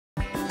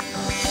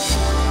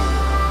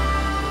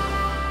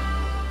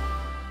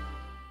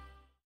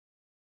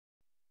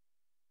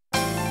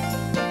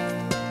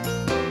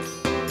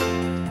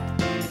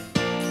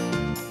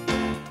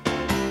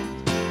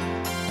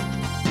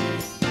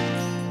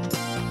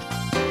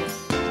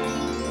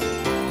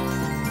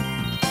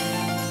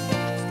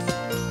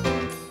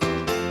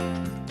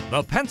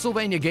The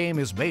Pennsylvania Game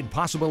is made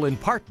possible in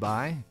part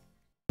by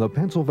the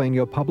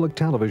Pennsylvania Public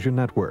Television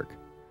Network.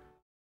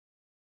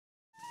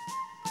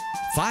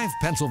 5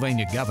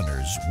 Pennsylvania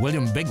governors,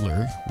 William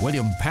Bigler,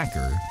 William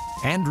Packer,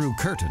 Andrew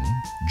Curtin,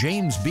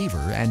 James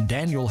Beaver, and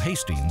Daniel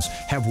Hastings,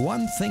 have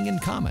one thing in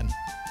common.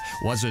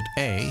 Was it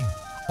A,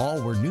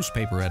 all were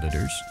newspaper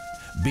editors,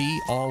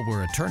 B, all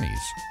were attorneys,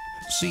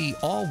 C,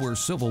 all were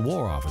Civil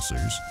War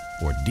officers,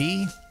 or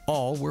D,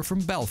 all were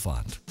from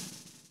Bellefonte?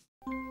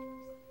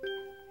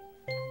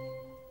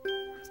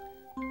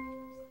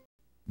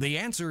 The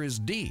answer is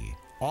D.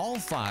 All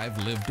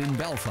 5 lived in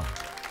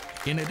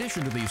Bellefonte. In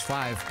addition to these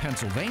 5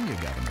 Pennsylvania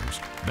governors,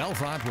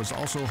 Bellefonte was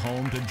also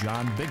home to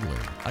John Bigler,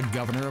 a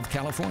governor of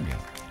California,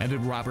 and to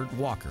Robert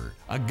Walker,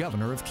 a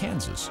governor of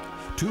Kansas.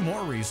 2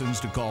 more reasons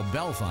to call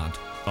Bellefonte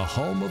a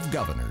home of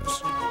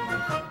governors.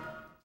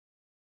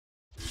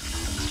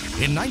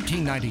 In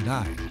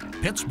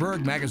 1999,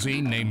 Pittsburgh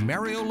Magazine named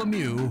Mario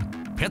Lemieux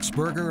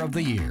Pittsburgher of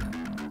the Year.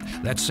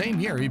 That same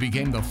year, he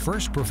became the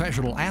first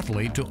professional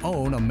athlete to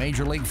own a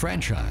major league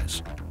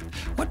franchise.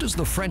 What does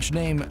the French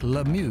name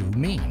Lemieux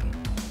mean?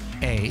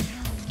 A,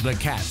 the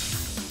cat,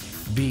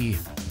 B,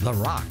 the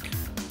rock,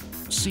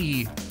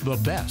 C, the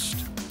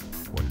best,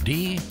 or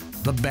D,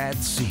 the bad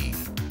seed?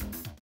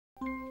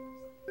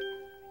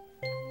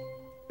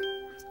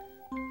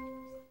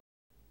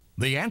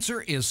 The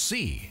answer is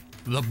C,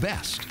 the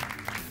best.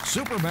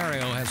 Super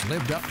Mario has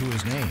lived up to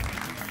his name.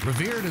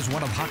 Revered as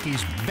one of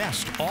hockey's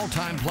best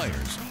all-time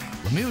players,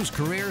 Lemieux's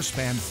career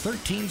spanned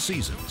 13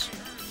 seasons.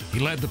 He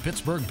led the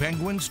Pittsburgh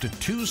Penguins to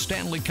 2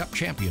 Stanley Cup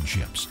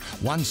championships,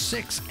 won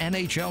 6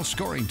 NHL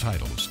scoring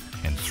titles,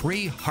 and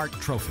 3 Hart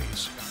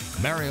trophies.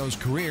 Mario's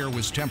career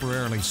was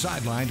temporarily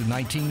sidelined in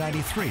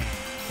 1993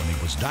 when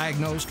he was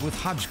diagnosed with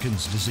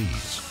Hodgkin's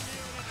disease.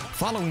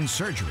 Following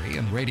surgery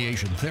and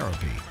radiation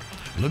therapy,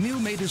 Lemieux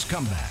made his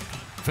comeback,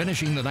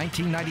 finishing the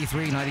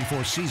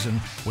 1993-94 season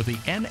with the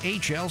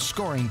NHL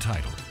scoring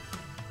title.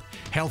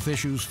 Health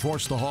issues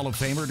forced the Hall of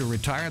Famer to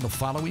retire the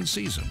following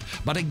season,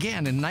 but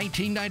again in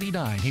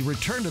 1999 he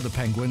returned to the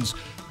Penguins,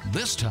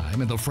 this time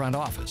in the front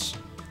office.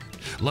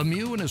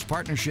 Lemieux and his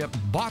partnership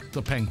bought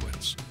the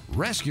Penguins,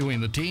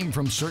 rescuing the team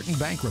from certain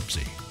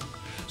bankruptcy.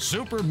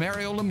 Super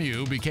Mario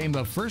Lemieux became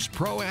the first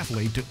pro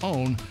athlete to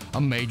own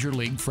a major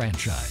league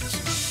franchise.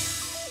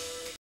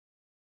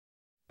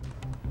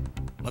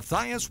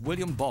 Matthias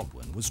William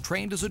Baldwin was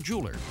trained as a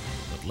jeweler,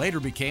 but later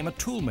became a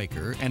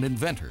toolmaker and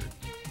inventor.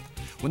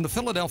 When the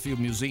Philadelphia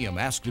Museum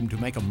asked him to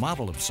make a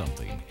model of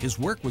something, his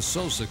work was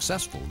so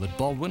successful that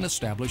Baldwin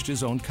established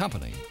his own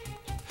company.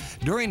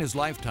 During his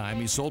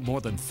lifetime, he sold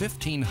more than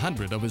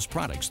 1,500 of his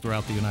products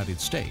throughout the United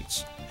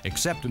States,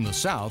 except in the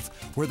South,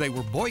 where they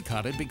were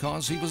boycotted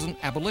because he was an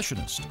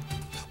abolitionist.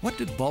 What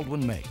did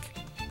Baldwin make?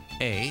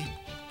 A,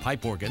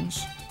 pipe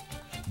organs,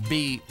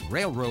 B,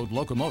 railroad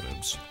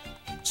locomotives,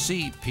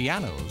 C,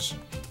 pianos,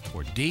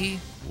 or D,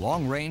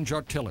 long-range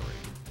artillery?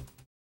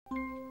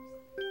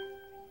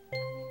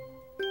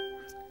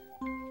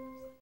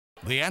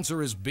 The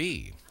answer is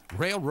B,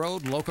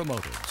 railroad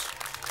locomotives.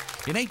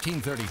 In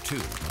 1832,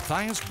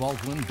 Matthias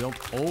Baldwin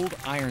built Old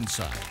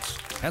Ironsides,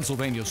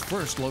 Pennsylvania's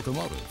first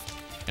locomotive,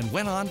 and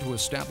went on to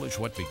establish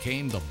what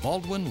became the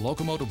Baldwin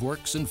Locomotive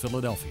Works in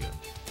Philadelphia.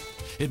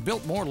 It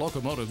built more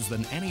locomotives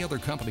than any other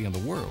company in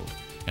the world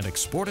and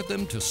exported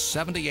them to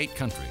 78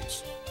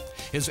 countries.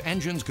 His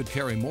engines could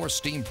carry more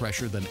steam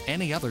pressure than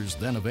any others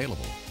then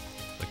available.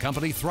 The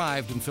company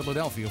thrived in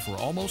Philadelphia for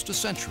almost a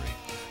century,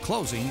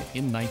 closing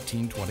in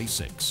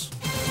 1926.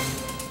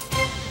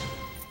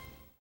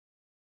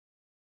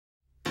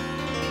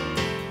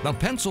 The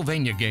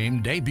Pennsylvania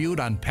Game debuted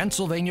on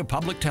Pennsylvania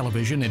Public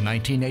Television in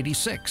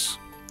 1986.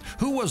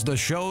 Who was the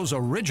show's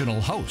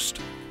original host?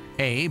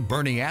 A,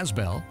 Bernie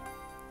Asbell,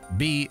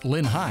 B,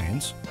 Lynn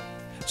Hines,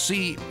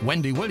 C,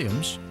 Wendy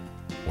Williams,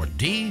 or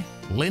D,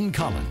 Lynn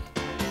Cullen?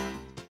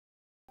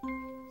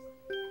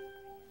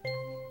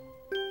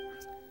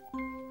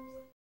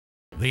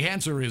 The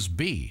answer is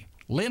B,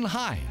 Lynn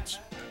Hines.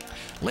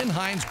 Lynn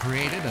Hines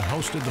created and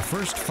hosted the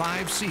first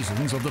 5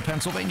 seasons of the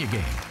Pennsylvania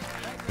Game,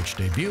 which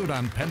debuted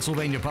on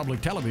Pennsylvania Public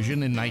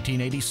Television in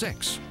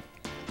 1986.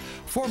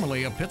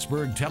 Formerly a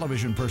Pittsburgh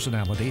television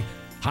personality,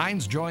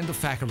 Hines joined the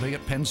faculty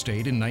at Penn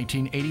State in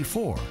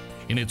 1984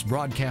 in its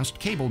broadcast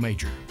cable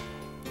major.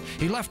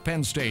 He left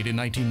Penn State in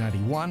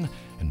 1991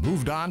 and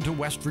moved on to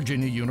West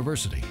Virginia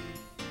University.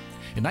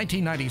 In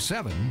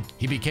 1997,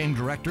 he became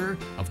Director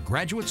of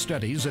Graduate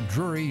Studies at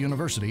Drury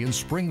University in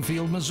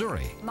Springfield,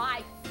 Missouri.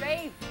 My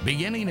favorite.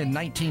 Beginning in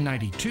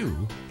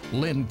 1992,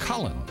 Lynn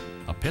Cullen,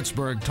 a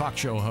Pittsburgh talk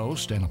show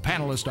host and a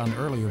panelist on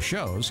earlier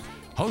shows,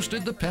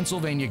 hosted the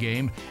Pennsylvania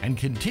Game and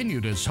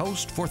continued as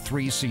host for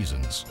 3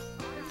 seasons.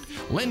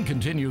 Lynn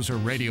continues her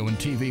radio and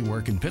TV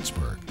work in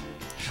Pittsburgh.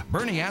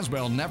 Bernie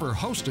Asbell never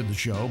hosted the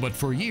show, but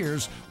for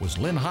years was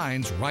Lynn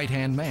Hines'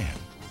 right-hand man.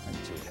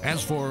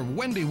 As for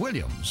Wendy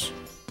Williams,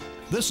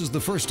 this is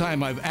the first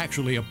time I've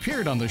actually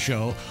appeared on the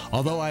show,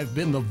 although I've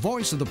been the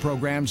voice of the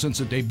program since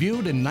it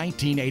debuted in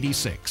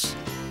 1986.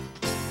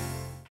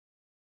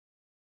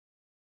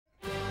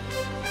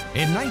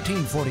 In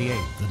 1948,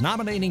 the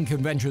nominating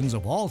conventions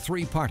of all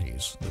three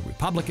parties, the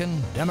Republican,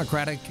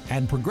 Democratic,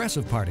 and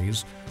Progressive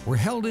parties, were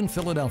held in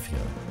Philadelphia.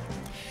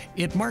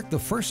 It marked the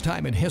first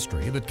time in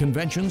history that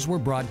conventions were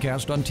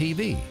broadcast on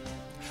TV.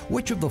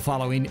 Which of the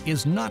following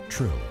is not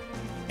true?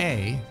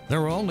 A.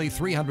 There were only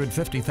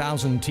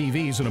 350,000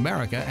 TVs in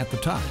America at the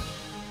time.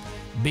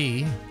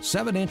 B.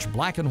 7-inch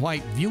black and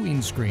white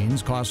viewing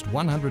screens cost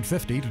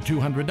 $150 to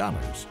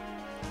 $200.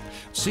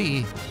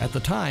 C. At the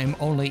time,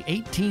 only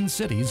 18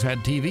 cities had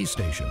TV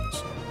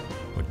stations.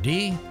 Or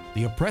D.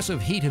 The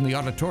oppressive heat in the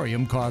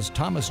auditorium caused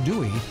Thomas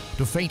Dewey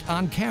to faint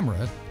on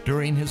camera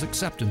during his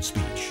acceptance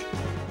speech.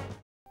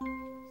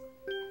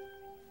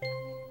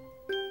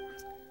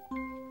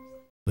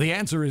 The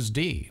answer is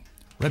D.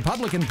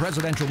 Republican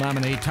presidential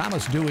nominee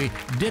Thomas Dewey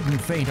didn't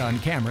faint on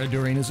camera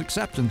during his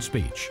acceptance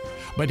speech,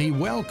 but he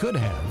well could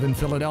have in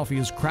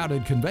Philadelphia's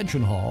crowded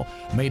convention hall,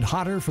 made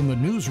hotter from the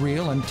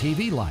newsreel and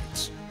TV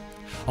lights.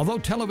 Although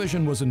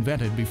television was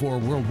invented before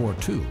World War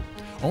II,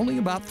 only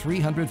about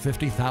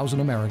 350,000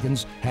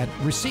 Americans had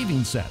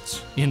receiving sets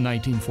in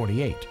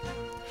 1948.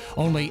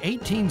 Only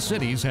 18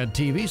 cities had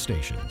TV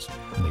stations,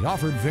 and they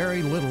offered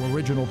very little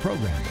original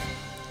programming.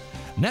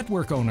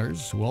 Network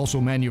owners, who also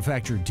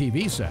manufactured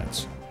TV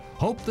sets,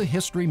 hoped the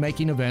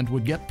history-making event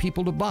would get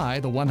people to buy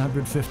the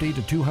 $150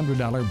 to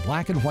 $200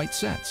 black and white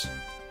sets.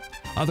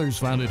 Others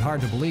found it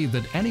hard to believe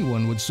that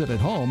anyone would sit at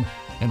home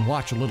and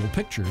watch little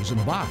pictures in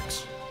a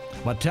box.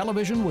 But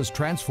television was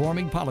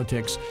transforming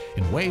politics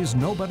in ways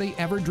nobody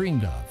ever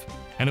dreamed of,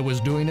 and it was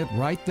doing it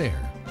right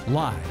there,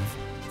 live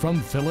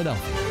from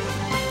Philadelphia.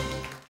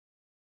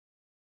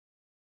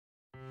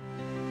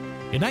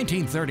 In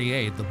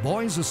 1938, the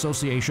Boys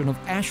Association of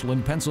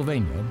Ashland,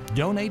 Pennsylvania,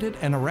 donated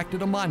and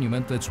erected a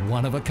monument that's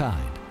one of a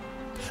kind.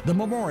 The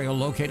memorial,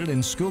 located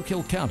in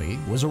Schuylkill County,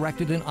 was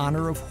erected in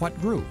honor of what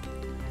group?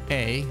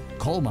 A.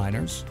 Coal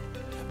miners,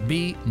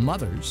 B.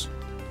 Mothers,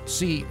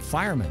 C.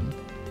 Firemen,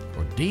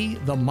 or D.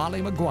 the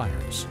Molly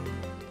Maguires.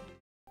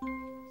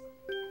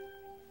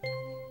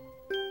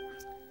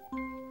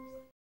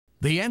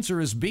 The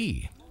answer is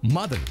B.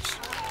 Mothers.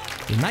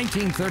 In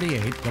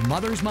 1938, the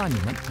Mothers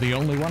Monument, the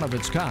only one of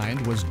its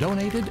kind, was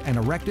donated and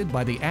erected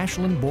by the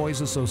Ashland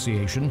Boys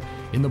Association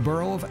in the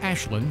borough of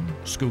Ashland,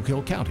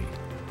 Schuylkill County.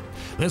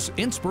 This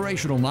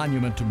inspirational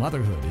monument to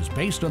motherhood is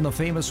based on the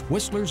famous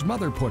Whistler's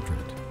mother portrait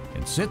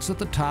and sits at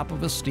the top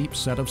of a steep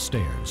set of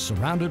stairs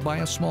surrounded by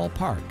a small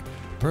park,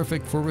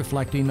 perfect for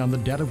reflecting on the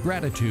debt of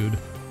gratitude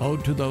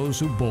owed to those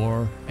who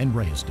bore and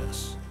raised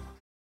us.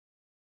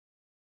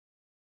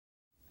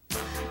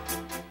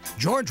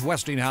 George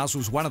Westinghouse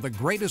was one of the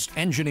greatest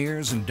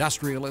engineers,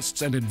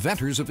 industrialists, and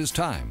inventors of his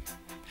time.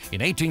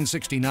 In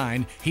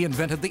 1869, he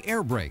invented the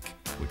air brake,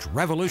 which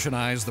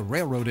revolutionized the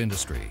railroad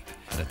industry,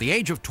 and at the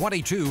age of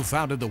 22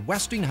 founded the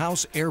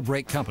Westinghouse Air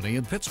Brake Company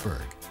in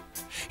Pittsburgh.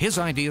 His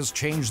ideas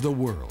changed the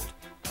world.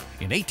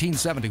 In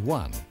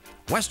 1871,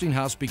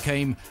 Westinghouse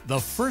became the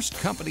first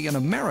company in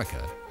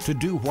America to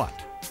do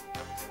what?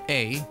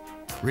 A.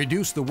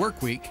 Reduce the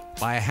work week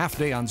by a half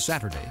day on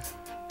Saturday.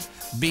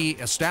 B.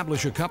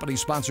 Establish a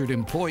company-sponsored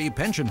employee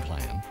pension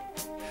plan.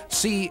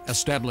 C.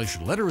 Establish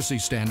literacy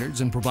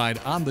standards and provide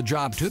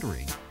on-the-job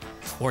tutoring.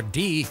 Or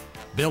D.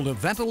 Build a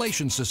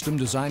ventilation system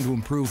designed to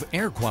improve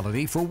air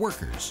quality for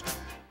workers.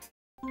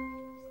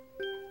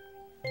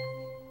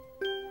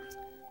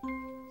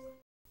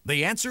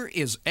 The answer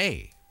is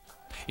A.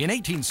 In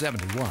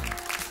 1871,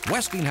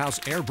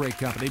 Westinghouse Air Brake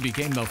Company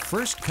became the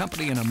first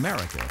company in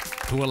America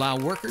to allow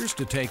workers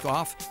to take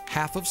off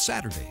half of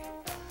Saturday.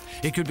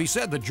 It could be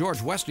said that George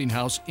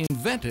Westinghouse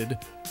invented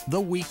the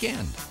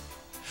weekend.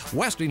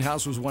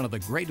 Westinghouse was one of the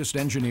greatest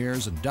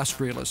engineers,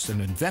 industrialists,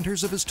 and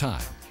inventors of his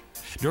time.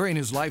 During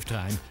his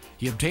lifetime,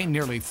 he obtained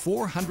nearly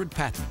 400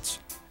 patents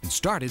and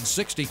started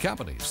 60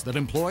 companies that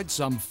employed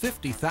some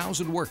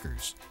 50,000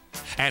 workers.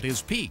 At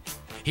his peak,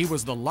 he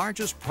was the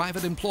largest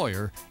private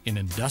employer in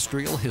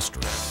industrial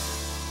history.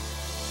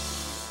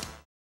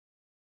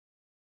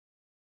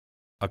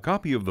 A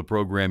copy of the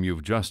program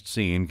you've just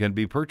seen can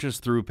be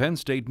purchased through Penn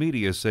State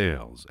Media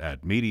Sales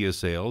at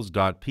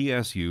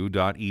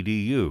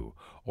mediasales.psu.edu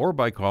or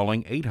by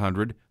calling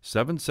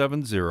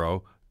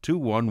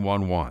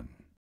 800-770-2111.